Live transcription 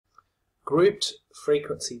grouped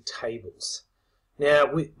frequency tables. Now,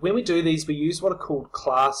 when we do these, we use what are called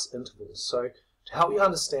class intervals. So to help you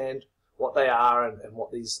understand what they are and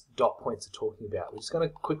what these dot points are talking about, we're just going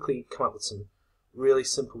to quickly come up with some really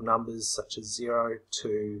simple numbers such as 0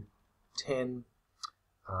 to 10,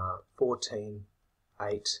 14,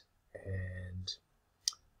 8, and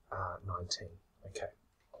 19. Okay,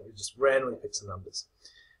 we just randomly pick some numbers.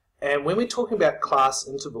 And when we're talking about class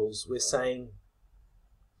intervals, we're saying,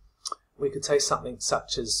 we could say something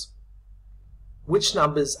such as, which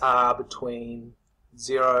numbers are between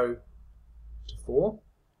 0 to 4,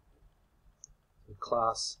 the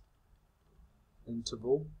class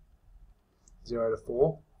interval, 0 to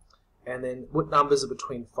 4, and then what numbers are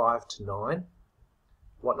between 5 to 9,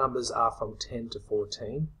 what numbers are from 10 to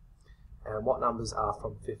 14, and what numbers are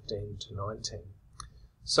from 15 to 19.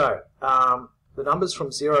 So, the numbers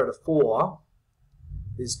from 0 to 4,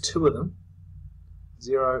 there's 2 of them,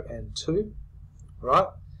 0 and 2, right?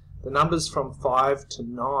 The numbers from 5 to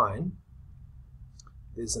 9,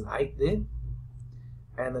 there's an 8 there.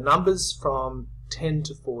 And the numbers from 10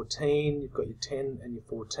 to 14, you've got your 10 and your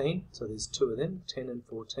 14, so there's 2 of them, 10 and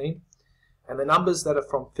 14. And the numbers that are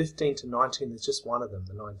from 15 to 19, there's just one of them,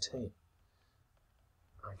 the 19.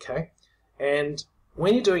 Okay, and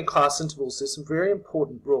when you're doing class intervals, there's some very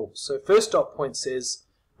important rules. So first dot point says,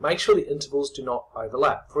 make sure the intervals do not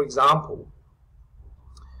overlap. For example,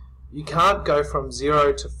 you can't go from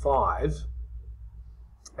 0 to 5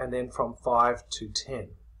 and then from 5 to 10.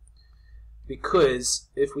 Because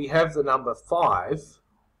if we have the number 5,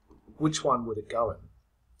 which one would it go in?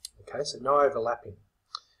 Okay, so no overlapping.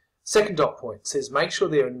 Second dot point says make sure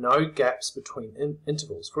there are no gaps between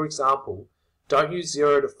intervals. For example, don't use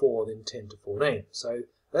 0 to 4 then 10 to 14. So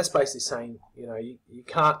that's basically saying, you know, you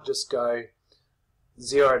can't just go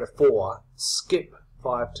 0 to 4, skip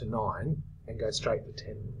 5 to 9 and go straight to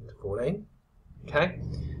 10 to 14. Okay.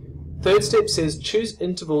 Third step says choose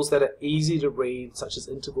intervals that are easy to read, such as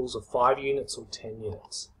intervals of 5 units or 10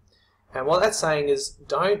 units. And what that's saying is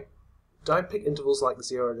don't pick intervals like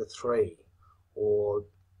 0 to 3 or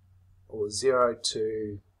 0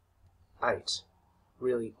 to 8,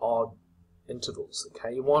 really odd intervals.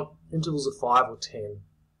 Okay, you want intervals of 5 or 10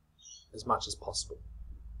 as much as possible.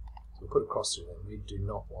 So we'll put a cross through them. We do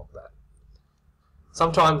not want that.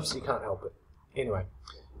 Sometimes you can't help it. Anyway,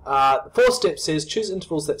 the fourth step says choose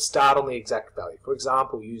intervals that start on the exact value. For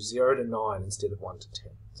example, use 0 to 9 instead of 1 to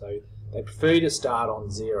 10. So they prefer you to start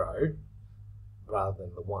on 0 rather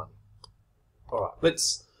than the 1. Alright,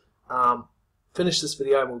 let's finish this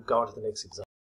video and we'll go on to the next example.